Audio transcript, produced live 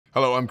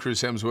Hello, I'm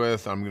Chris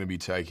Hemsworth. I'm going to be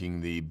taking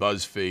the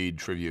BuzzFeed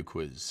trivia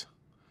quiz.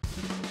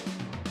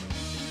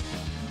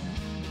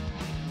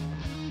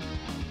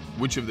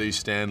 Which of these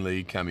Stan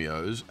Lee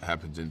cameos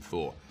happens in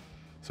Thor?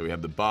 So we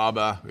have the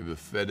barber, we have a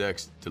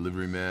FedEx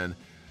delivery man,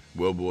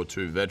 World War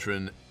II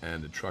veteran,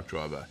 and a truck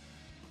driver.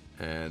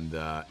 And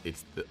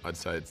I'd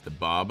say it's the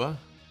barber,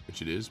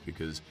 which it is,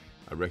 because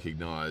I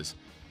recognize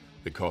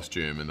the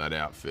costume and that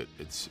outfit.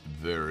 It's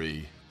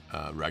very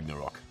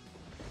Ragnarok.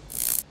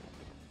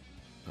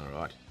 All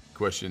right.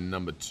 Question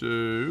number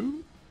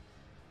 2.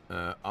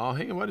 Oh,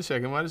 hang on, wait a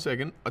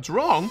second. It's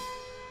wrong.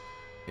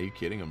 Are you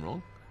kidding? I'm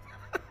wrong?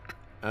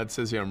 It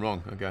says here I'm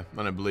wrong. Okay,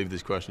 I don't believe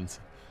these questions.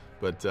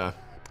 But a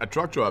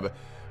truck driver.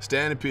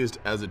 Stan appears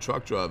as a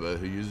truck driver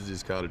who uses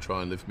his car to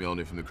try and lift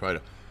Mjolnir from the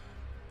crater.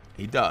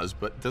 He does,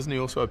 but doesn't he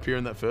also appear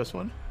in that first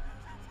one?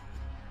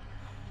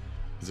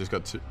 Has this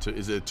got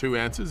is there 2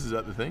 answers? Is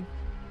that the thing?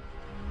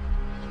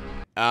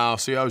 Oh,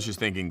 see, I was just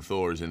thinking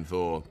Thor is in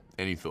Thor.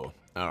 Any Thor.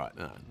 All right,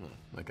 no,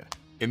 okay.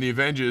 In the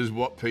Avengers,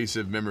 what piece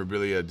of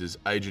memorabilia does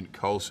Agent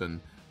Coulson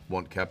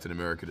want Captain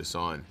America to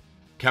sign?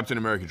 Captain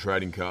America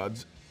trading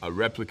cards, a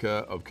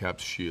replica of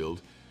Cap's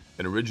shield,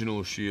 an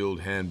original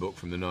shield handbook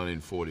from the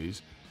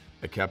 1940s,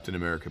 a Captain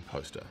America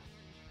poster.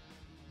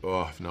 Oh,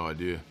 I have no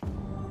idea.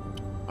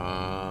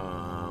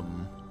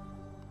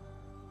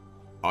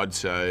 I'd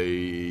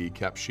say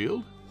Cap's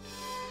shield?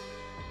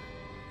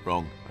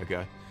 Wrong,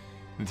 okay.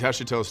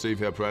 Natasha tells Steve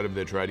how proud of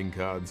their trading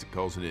cards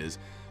Coulson is.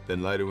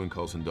 Then later when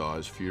Coulson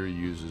dies, Fury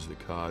uses the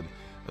card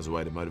as a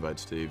way to motivate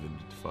Steve and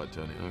to fight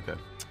Tony. Okay,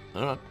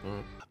 all right.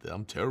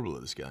 I'm terrible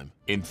at this game.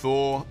 In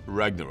Thor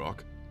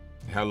Ragnarok,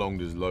 how long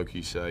does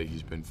Loki say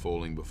he's been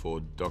falling before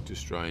Doctor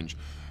Strange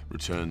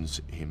returns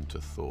him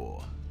to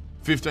Thor?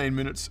 15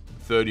 minutes,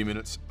 30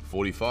 minutes,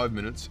 45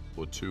 minutes,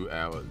 or 2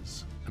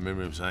 hours? I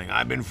remember him saying,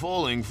 I've been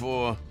falling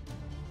for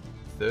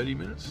 30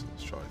 minutes.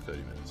 Let's try 30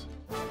 minutes.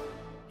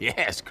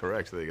 Yes,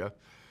 correct, there you go.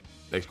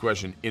 Next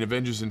question. In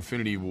Avengers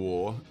Infinity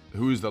War,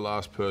 who is the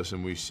last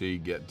person we see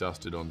get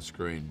dusted on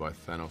screen by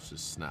Thanos'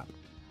 snap?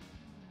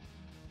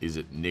 Is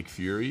it Nick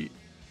Fury?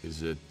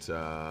 Is it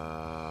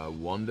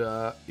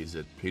Wanda? Is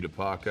it Peter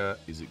Parker?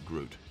 Is it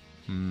Groot?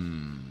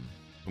 I'm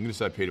gonna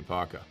say Peter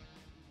Parker.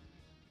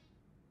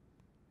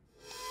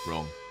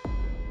 Wrong.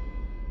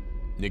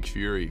 Nick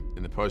Fury.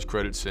 In the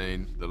post-credit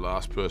scene, the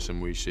last person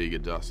we see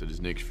get dusted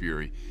is Nick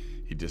Fury.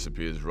 He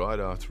disappears right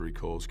after he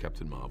calls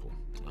Captain Marvel.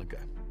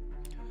 Okay.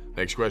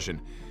 Next question.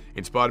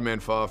 In Spider-Man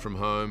Far From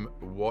Home,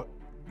 what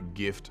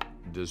gift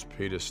does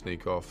Peter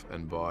sneak off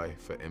and buy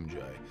for MJ?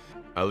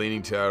 A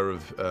Leaning Tower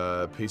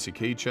of Pisa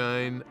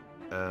keychain,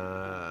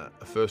 a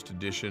first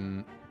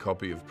edition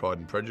copy of Pride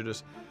and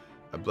Prejudice,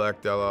 a Black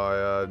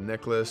Dahlia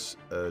necklace,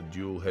 a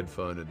dual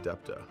headphone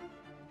adapter.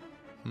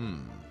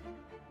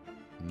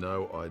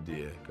 No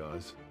idea,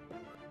 guys.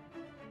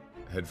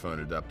 Headphone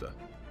adapter.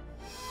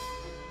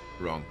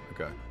 Wrong,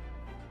 okay.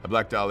 A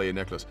Black Dahlia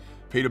necklace.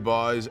 Peter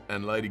buys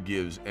and later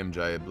gives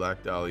MJ a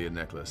Black Dahlia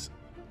necklace.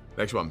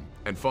 Next one.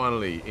 And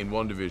finally, in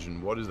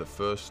WandaVision, what is the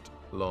first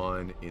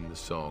line in the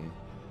song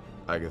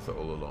Agatha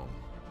All Along?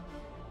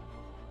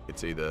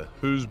 It's either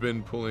who's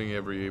been pulling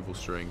every evil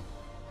string,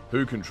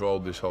 who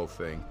controlled this whole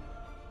thing,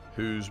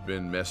 who's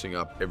been messing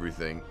up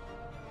everything.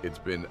 It's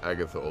been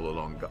Agatha all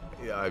along.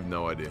 Yeah, I have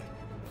no idea.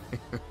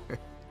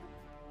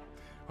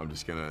 I'm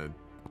just gonna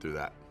do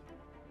that.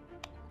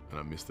 And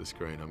I missed the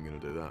screen, I'm gonna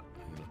do that.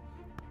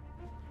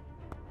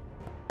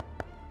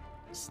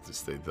 It's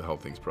just the whole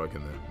thing's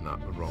broken there. No,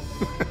 I'm wrong.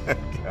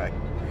 Okay.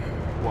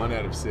 1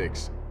 out of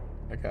 6.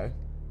 Okay.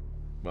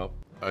 Well,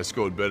 I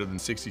scored better than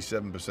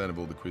 67% of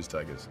all the quiz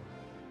takers.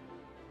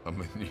 I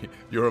mean,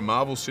 you're a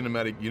Marvel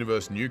Cinematic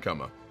Universe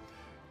newcomer.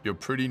 You're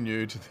pretty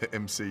new to the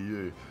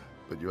MCU,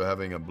 but you're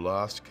having a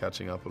blast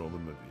catching up on all the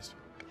movies.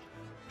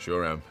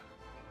 Sure am.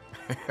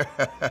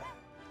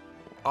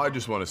 I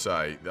just want to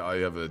say that I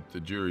have the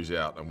jury's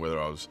out on whether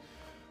I was,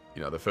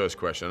 the first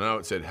question. I know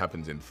it said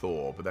happens in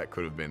Thor, but that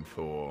could have been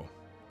Thor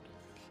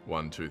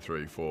 1, 2,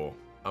 3, 4.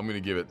 I'm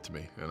going to give it to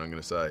me, and I'm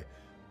going to say it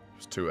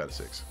was 2 out of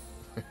 6.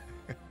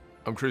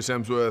 I'm Chris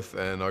Hemsworth,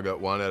 and I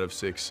got 1 out of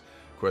 6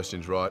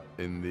 questions right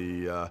in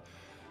the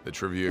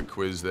trivia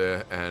quiz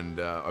there, and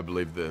I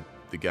believe the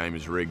game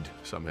is rigged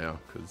somehow,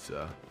 because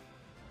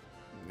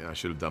I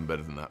should have done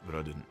better than that, but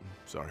I didn't.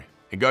 Sorry.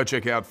 And go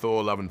check out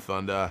Thor Love and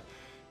Thunder.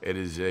 It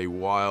is a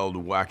wild,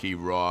 wacky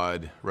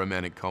ride,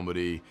 romantic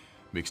comedy,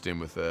 mixed in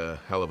with a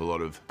hell of a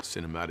lot of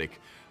cinematic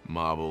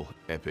Marvel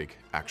epic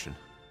action.